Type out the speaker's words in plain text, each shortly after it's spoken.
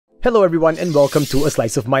Hello everyone and welcome to A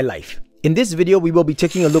Slice of My Life. In this video, we will be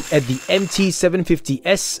taking a look at the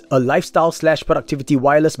MT750S, a lifestyle/productivity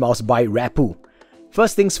wireless mouse by Rapoo.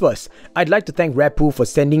 First things first, I'd like to thank Rapoo for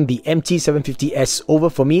sending the MT750S over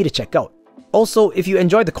for me to check out. Also, if you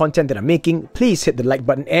enjoy the content that I'm making, please hit the like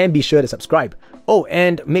button and be sure to subscribe. Oh,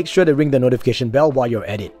 and make sure to ring the notification bell while you're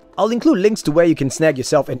at it. I'll include links to where you can snag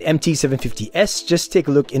yourself an MT750S, just take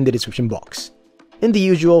a look in the description box. In the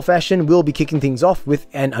usual fashion, we'll be kicking things off with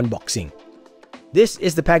an unboxing. This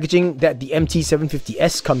is the packaging that the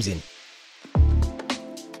MT750S comes in.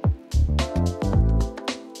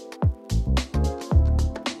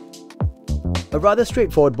 A rather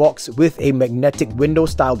straightforward box with a magnetic window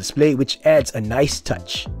style display which adds a nice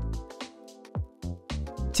touch.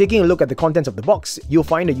 Taking a look at the contents of the box, you'll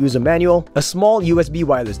find a user manual, a small USB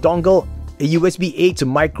wireless dongle, a USB-A to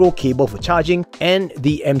micro cable for charging, and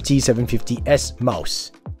the MT750S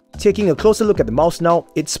mouse. Taking a closer look at the mouse now,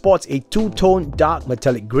 it sports a two-tone dark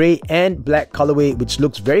metallic grey and black colorway which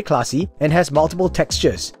looks very classy and has multiple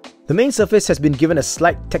textures. The main surface has been given a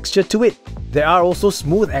slight texture to it. There are also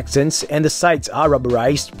smooth accents and the sides are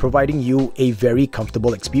rubberized, providing you a very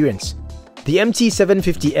comfortable experience. The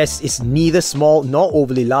MT750S is neither small nor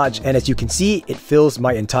overly large, and as you can see, it fills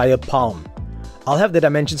my entire palm. I'll have the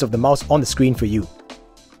dimensions of the mouse on the screen for you.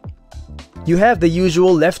 You have the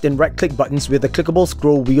usual left and right click buttons with a clickable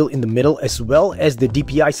scroll wheel in the middle, as well as the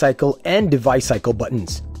DPI cycle and device cycle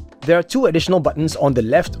buttons. There are two additional buttons on the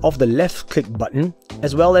left of the left click button,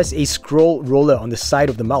 as well as a scroll roller on the side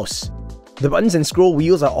of the mouse. The buttons and scroll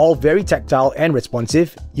wheels are all very tactile and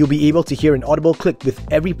responsive. You'll be able to hear an audible click with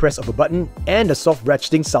every press of a button and a soft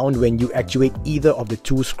ratcheting sound when you actuate either of the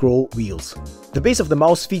two scroll wheels. The base of the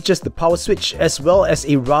mouse features the power switch as well as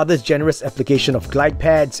a rather generous application of glide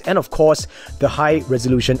pads and of course the high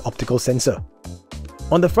resolution optical sensor.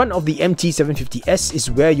 On the front of the MT750S is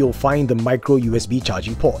where you'll find the micro USB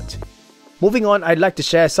charging port. Moving on, I'd like to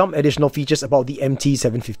share some additional features about the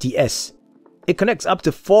MT750S. It connects up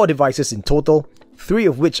to 4 devices in total, 3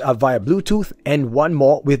 of which are via Bluetooth and 1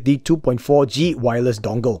 more with the 2.4G wireless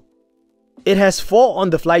dongle. It has 4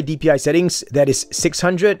 on-the-fly DPI settings, that is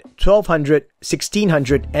 600, 1200,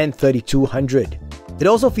 1600 and 3200. It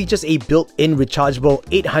also features a built-in rechargeable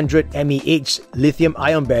 800 mAh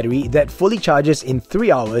lithium-ion battery that fully charges in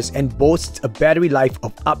 3 hours and boasts a battery life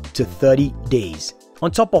of up to 30 days. On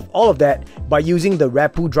top of all of that, by using the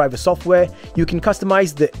Rapoo driver software, you can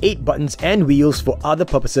customize the 8 buttons and wheels for other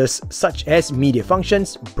purposes such as media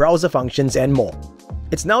functions, browser functions, and more.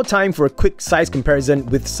 It's now time for a quick size comparison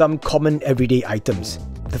with some common everyday items.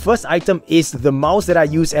 The first item is the mouse that I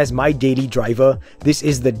use as my daily driver. This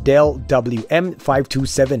is the Dell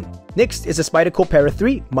WM527. Next is a Spyderco Para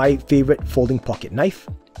 3, my favorite folding pocket knife,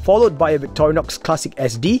 followed by a Victorinox Classic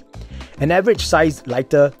SD, an average sized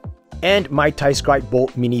lighter, and my Tie-Scribe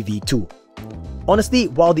Bolt Mini V2. Honestly,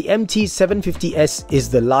 while the MT750S is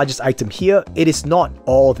the largest item here, it is not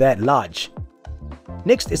all that large.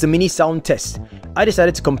 Next is a mini sound test. I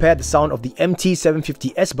decided to compare the sound of the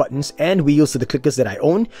MT750S buttons and wheels to the clickers that I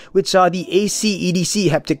own, which are the AC/EDC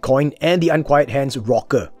haptic coin and the Unquiet Hands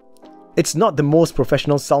rocker. It's not the most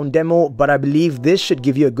professional sound demo, but I believe this should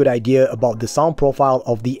give you a good idea about the sound profile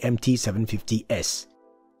of the MT750S.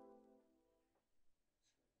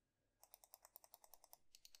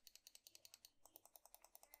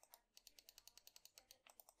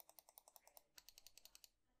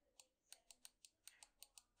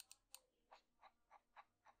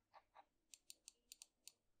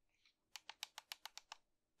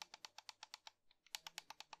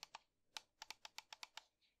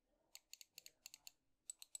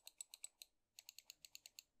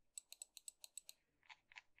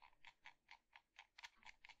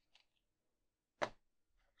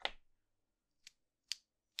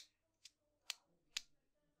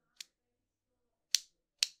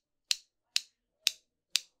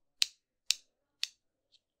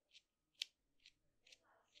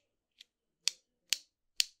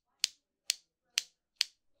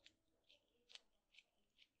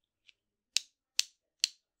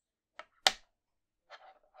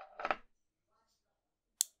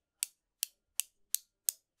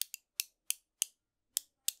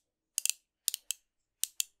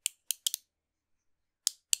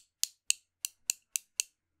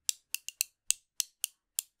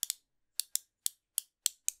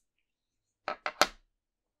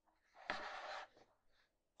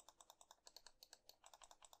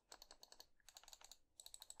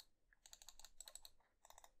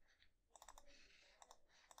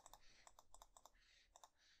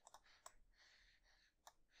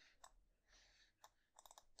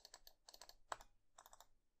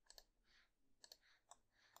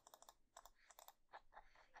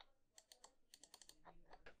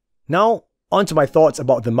 Now, on to my thoughts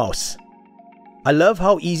about the mouse. I love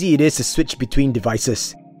how easy it is to switch between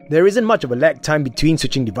devices. There isn't much of a lag time between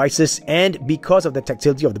switching devices, and because of the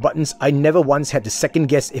tactility of the buttons, I never once had to second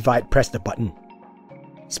guess if I had pressed the button.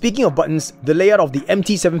 Speaking of buttons, the layout of the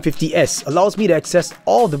MT750S allows me to access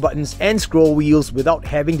all the buttons and scroll wheels without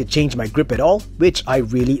having to change my grip at all, which I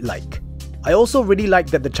really like. I also really like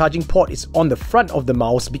that the charging port is on the front of the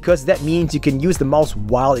mouse because that means you can use the mouse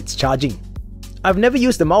while it's charging. I've never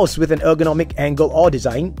used a mouse with an ergonomic angle or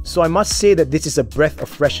design, so I must say that this is a breath of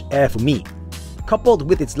fresh air for me. Coupled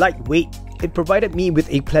with its light weight, it provided me with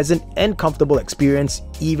a pleasant and comfortable experience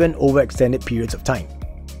even over extended periods of time.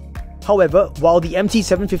 However, while the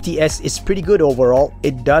MT750S is pretty good overall,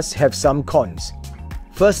 it does have some cons.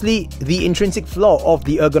 Firstly, the intrinsic flaw of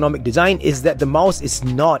the ergonomic design is that the mouse is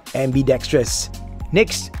not ambidextrous.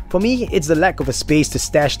 Next, for me, it's the lack of a space to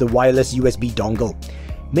stash the wireless USB dongle.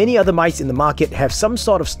 Many other mice in the market have some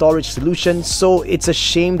sort of storage solution, so it's a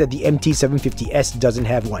shame that the MT750S doesn't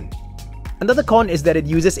have one. Another con is that it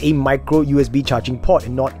uses a micro USB charging port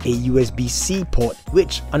and not a USB-C port,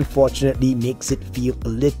 which unfortunately makes it feel a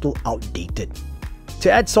little outdated. To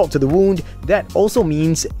add salt to the wound, that also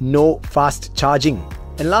means no fast charging.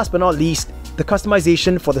 And last but not least, the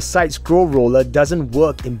customization for the side scroll roller doesn't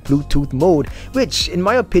work in Bluetooth mode, which in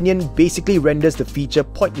my opinion basically renders the feature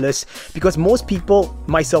pointless because most people,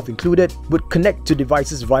 myself included, would connect to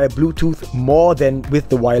devices via Bluetooth more than with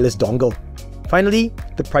the wireless dongle. Finally,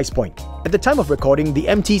 the price point. At the time of recording, the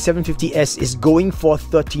MT750S is going for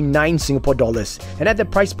 39 Singapore dollars, and at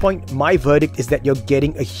that price point, my verdict is that you're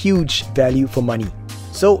getting a huge value for money.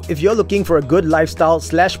 So if you're looking for a good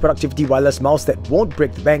lifestyle/productivity wireless mouse that won't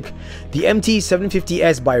break the bank, the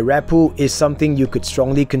MT750S by Rapoo is something you could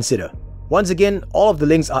strongly consider. Once again, all of the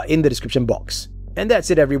links are in the description box. And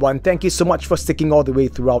that's it everyone, thank you so much for sticking all the way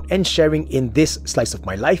throughout and sharing in this slice of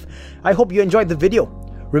my life. I hope you enjoyed the video.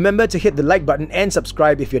 Remember to hit the like button and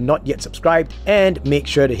subscribe if you're not yet subscribed, and make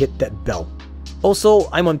sure to hit that bell. Also,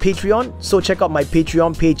 I'm on Patreon, so check out my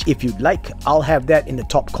Patreon page if you'd like. I'll have that in the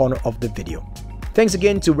top corner of the video. Thanks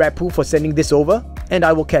again to Rapoo for sending this over, and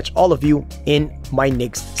I will catch all of you in my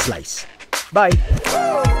next slice. Bye!